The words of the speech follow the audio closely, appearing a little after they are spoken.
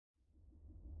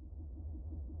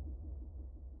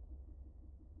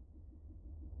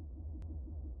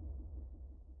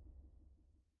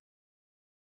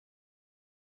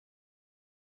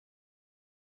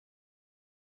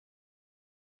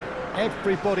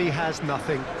Everybody has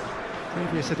nothing.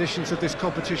 Previous editions of this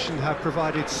competition have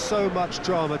provided so much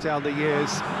drama down the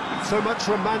years, so much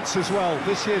romance as well.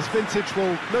 This year's vintage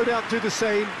will no doubt do the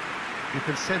same. You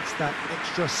can sense that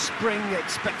extra spring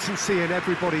expectancy in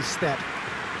everybody's step,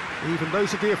 even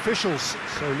those of the officials,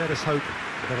 so let us hope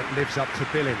that it lives up to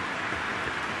billing.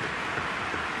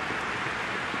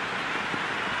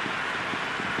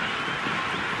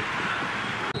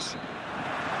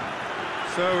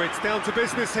 So it's down to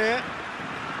business here.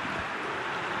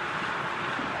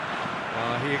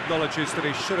 He acknowledges that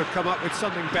he should have come up with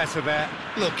something better there.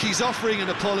 Look, he's offering an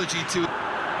apology to...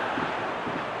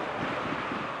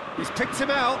 He's picked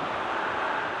him out.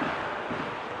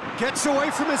 Gets away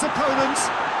from his opponent.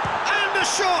 And the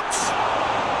shot!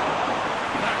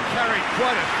 That carried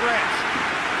quite a threat.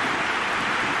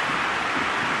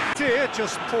 Dear,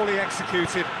 just poorly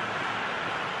executed.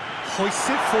 Hoists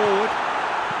it forward.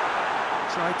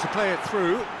 Tried to play it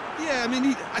through. Yeah, I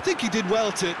mean, I think he did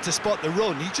well to spot the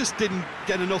run. He just didn't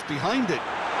get enough behind it.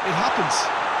 It happens.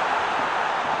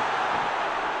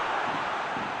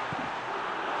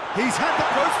 He's had the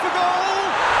post for goal!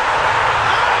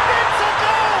 And it's a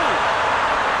goal!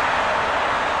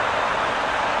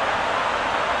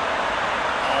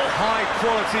 Oh,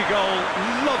 high-quality goal.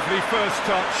 Lovely first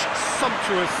touch.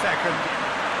 Sumptuous second.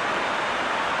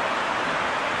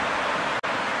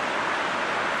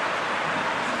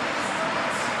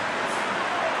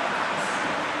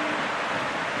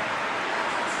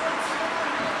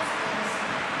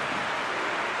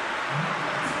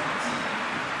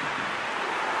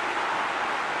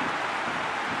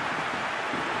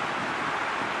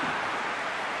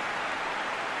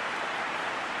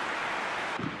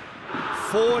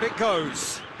 Forward it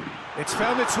goes. It's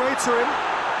found its way to him.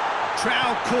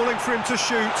 Trout calling for him to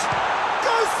shoot.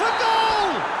 Goes for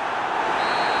goal!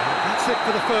 And that's it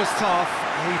for the first half.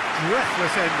 A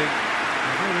breathless ending.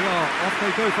 And there we are. Off they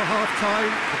go for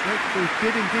half-time. The breakthrough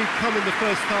did indeed come in the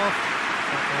first half.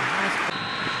 But there has been...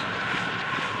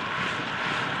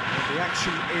 And the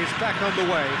action is back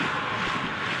underway.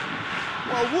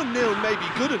 Well, 1-0 may be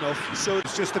good enough, so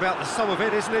it's just about the sum of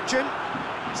it, isn't it, Jim?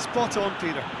 Spot on,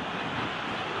 Peter.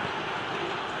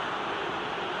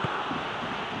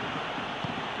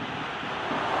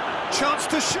 Chance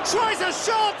to shoot. Tries a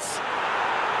shot!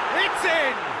 It's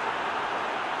in!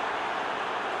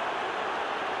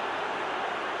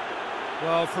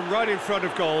 Well, from right in front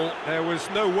of goal, there was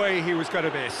no way he was going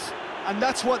to miss. And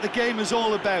that's what the game is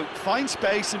all about. Find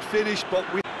space and finish,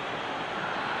 but we...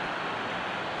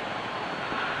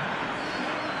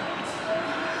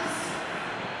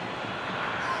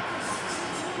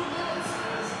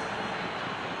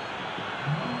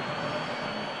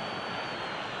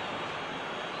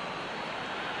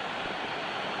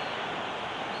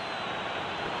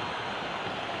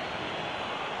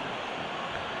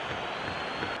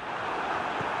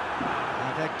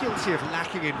 They're guilty of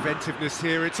lacking inventiveness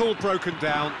here. It's all broken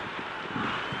down.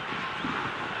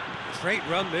 Great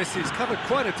run this. He's covered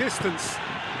quite a distance.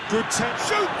 Good touch.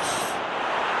 Shoots!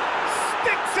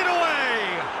 Sticks it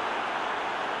away!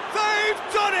 They've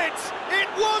done it! It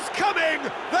was coming!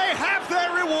 They have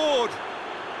their reward!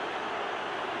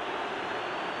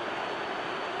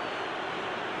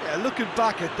 Yeah, looking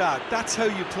back at that, that's how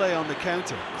you play on the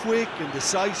counter. Quick and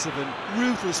decisive and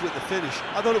ruthless with the finish.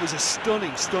 I thought it was a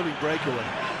stunning, stunning breakaway.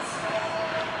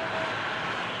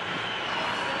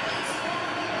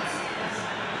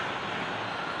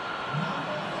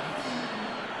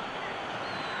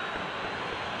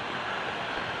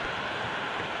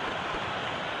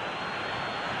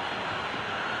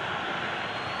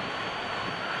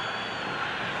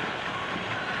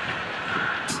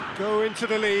 Go into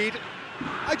the lead.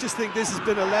 I just think this has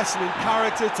been a lesson in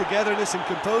character, togetherness and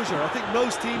composure. I think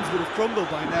most teams would have crumbled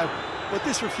by now, but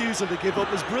this refusal to give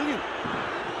up is brilliant.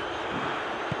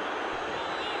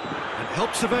 And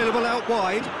help's available out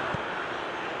wide.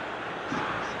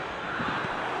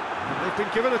 And they've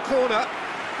been given a corner.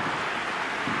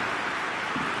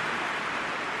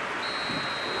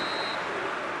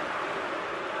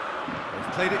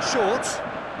 They've played it short.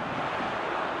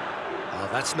 Oh,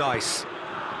 that's nice.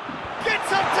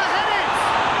 Gets up to head it!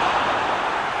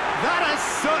 That has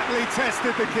certainly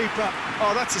tested the keeper.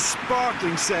 Oh, that's a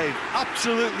sparkling save.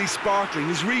 Absolutely sparkling.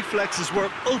 His reflexes were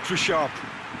ultra sharp.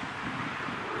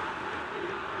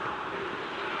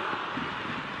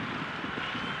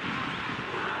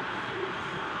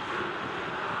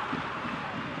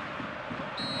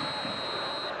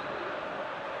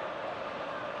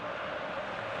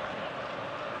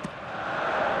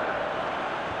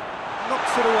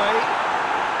 Knocks it away.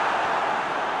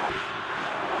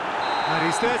 And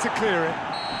he's there to clear it.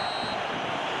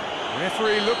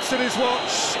 Referee looks at his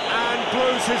watch and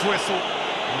blows his whistle.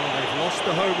 Well, they've lost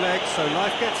the home leg, so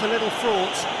life gets a little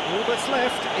fraught. All that's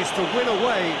left is to win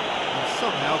away and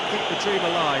somehow keep the dream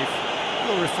alive.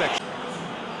 Your reflection.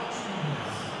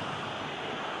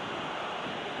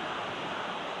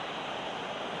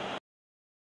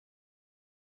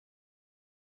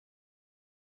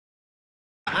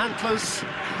 Antlers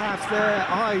have their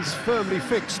eyes firmly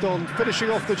fixed on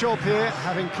finishing off the job here,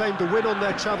 having claimed a win on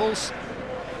their travels.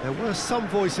 There were some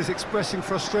voices expressing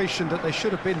frustration that they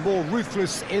should have been more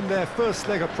ruthless in their first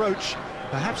leg approach.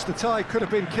 Perhaps the tie could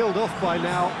have been killed off by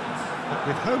now, but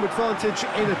with home advantage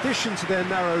in addition to their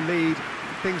narrow lead,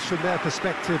 things from their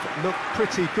perspective look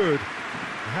pretty good.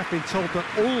 They have been told that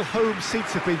all home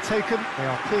seats have been taken. They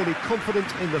are clearly confident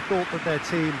in the thought that their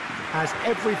team has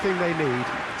everything they need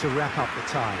to wrap up the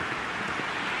tie.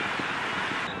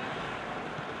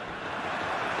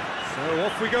 So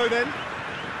off we go then.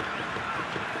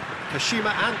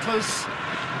 Kashima Antlers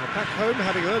back home,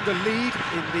 having earned the lead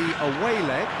in the away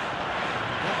leg.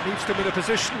 That leaves them in a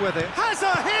position where they... Has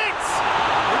a hit!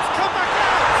 It's come back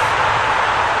out!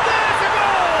 There's a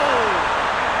goal!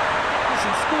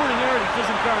 Listen, scoring early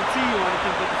doesn't guarantee you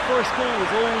anything, but the first goal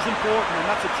is always important, and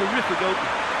that's a terrific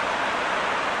opening.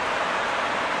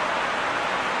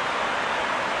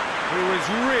 He was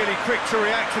really quick to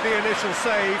react to the initial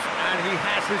save, and he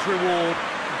has his reward.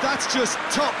 That's just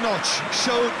top-notch.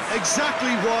 Showed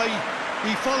exactly why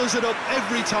he follows it up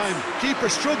every time. Keeper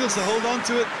struggles to hold on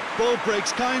to it, ball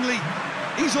breaks kindly.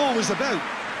 He's always about.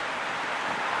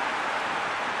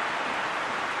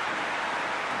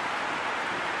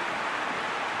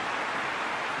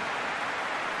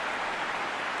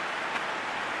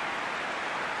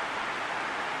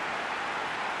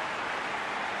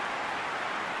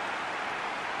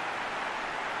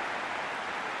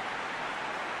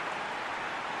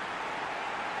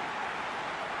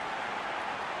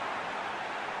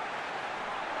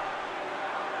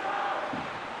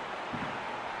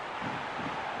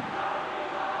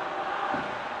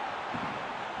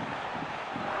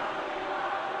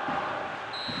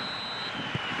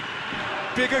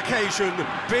 Big occasion,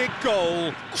 big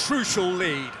goal, crucial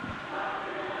lead.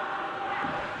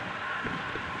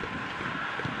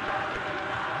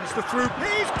 There's the through.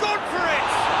 He's gone for it!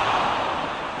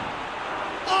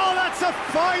 Oh, that's a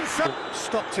fine save.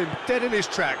 Stopped him dead in his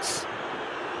tracks.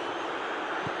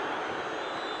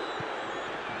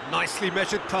 Nicely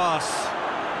measured pass.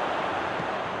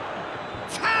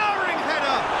 Towering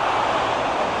header!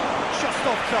 Just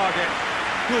off target.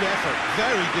 Good effort,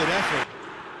 very good effort.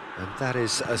 And that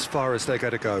is as far as they're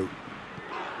going to go.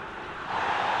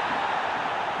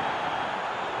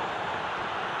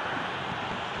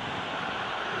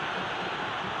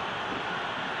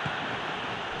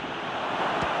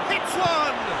 Hits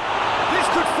one! This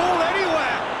could fall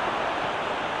anywhere!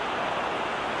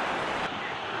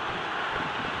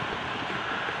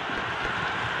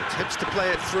 Attempts to play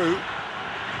it through.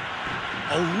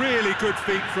 A really good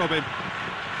feat from him.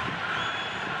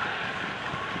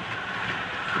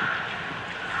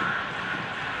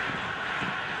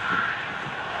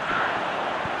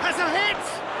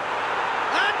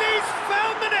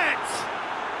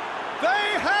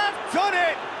 They have done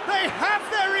it! They have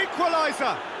their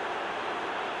equaliser!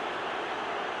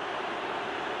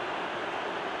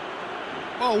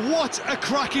 Oh, what a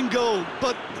cracking goal,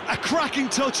 but a cracking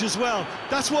touch as well.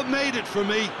 That's what made it for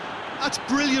me. That's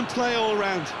brilliant play all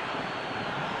round.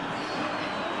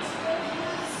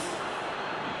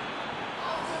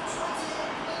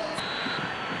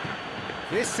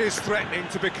 This is threatening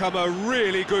to become a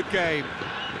really good game.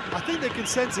 I think they can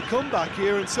sense a comeback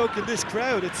here, and so can this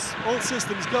crowd. It's all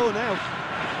systems go now.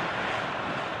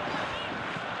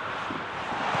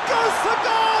 Goes for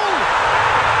goal!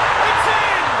 It's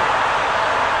in!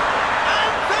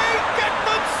 And they get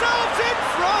themselves in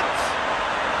front!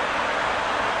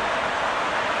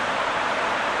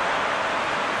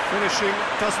 Finishing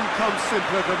doesn't come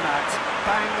simpler than that.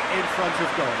 Bang in front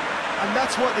of goal. And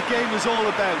that's what the game is all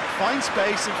about. Find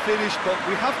space and finish, but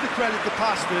we have to credit the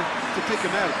passer to pick him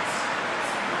out.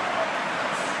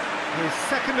 His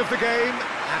second of the game,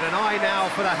 and an eye now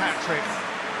for the hat-trick.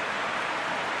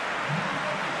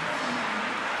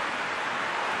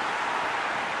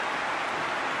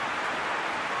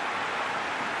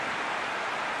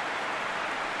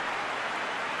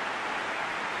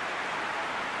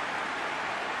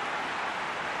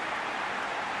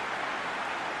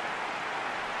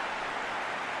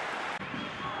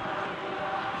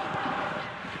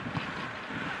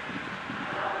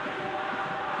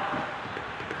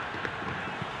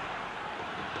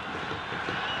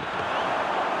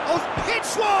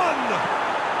 Hits one!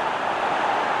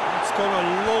 It's gone a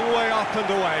long way up. up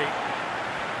and away.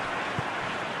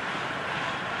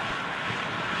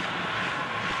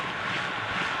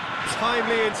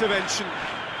 Timely intervention.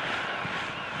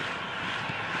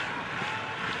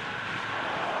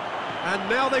 And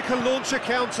now they can launch a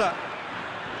counter.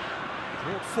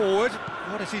 Brought forward.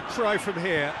 What does he try from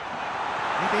here?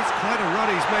 It is quite a run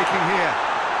he's making here.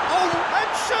 Oh,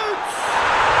 and shoots!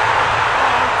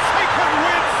 Oh, taken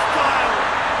with style.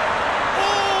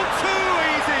 All too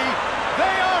easy.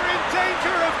 They are in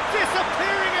danger of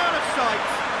disappearing out of sight.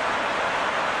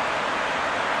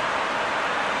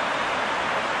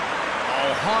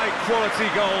 Oh, high quality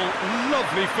goal.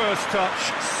 Lovely first touch.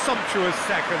 Sumptuous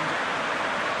second.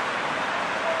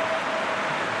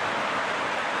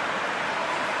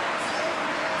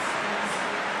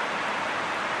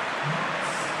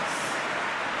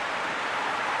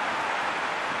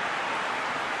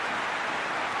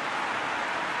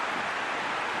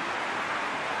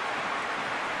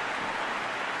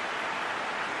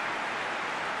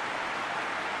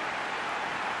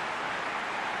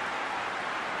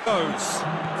 Goes.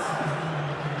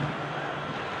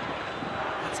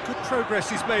 That's good progress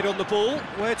he's made on the ball.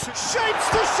 Where to shapes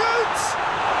to shoot!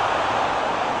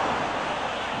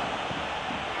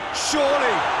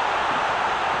 Surely.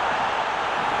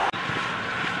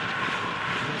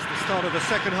 Here's the start of the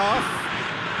second half.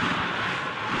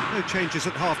 No changes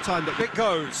at half-time, but it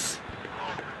goes.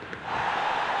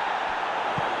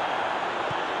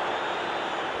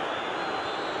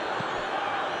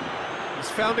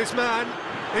 He's found his man.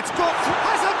 It's got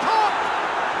has a pop!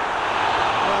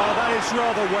 Oh, that is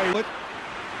rather wayward.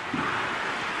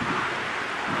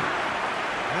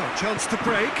 Now, chance to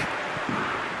break.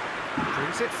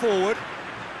 Brings it forward.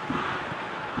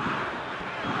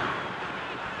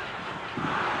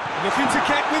 Looking to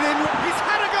get within. He's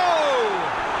had a go!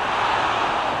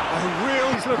 A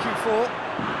real he's looking for.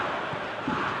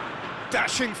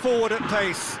 Dashing forward at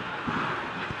pace.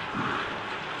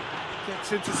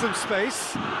 Gets into some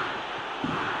space.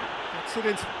 Gets it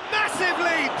into... Massive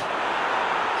leap!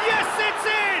 Yes, it's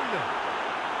in!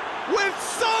 With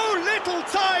so little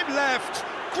time left!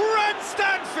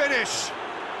 Grandstand finish!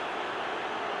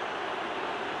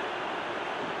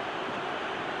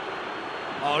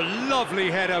 Oh, lovely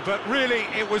header, but really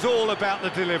it was all about the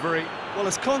delivery. Well,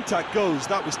 as contact goes,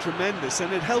 that was tremendous,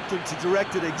 and it helped him to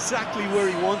direct it exactly where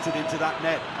he wanted into that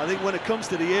net. I think when it comes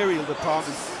to the aerial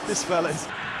department, this fella is...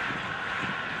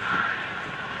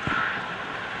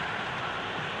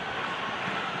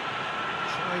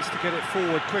 Tries to get it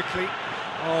forward quickly.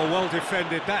 Oh, well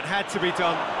defended, that had to be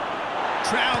done.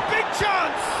 Trout, big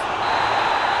chance!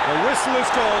 The whistle has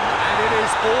gone, and it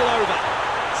is all over.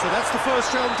 So that's the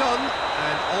first round done,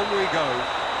 and on we go.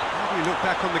 How do you look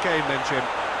back on the game then, Jim?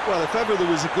 Well, if ever there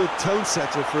was a good tone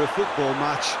setter for a football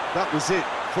match, that was it.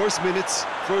 First minutes,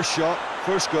 first shot,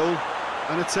 first goal,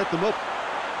 and it set them up.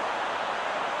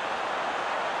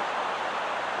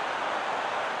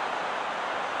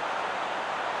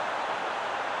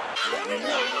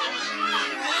 Yeah.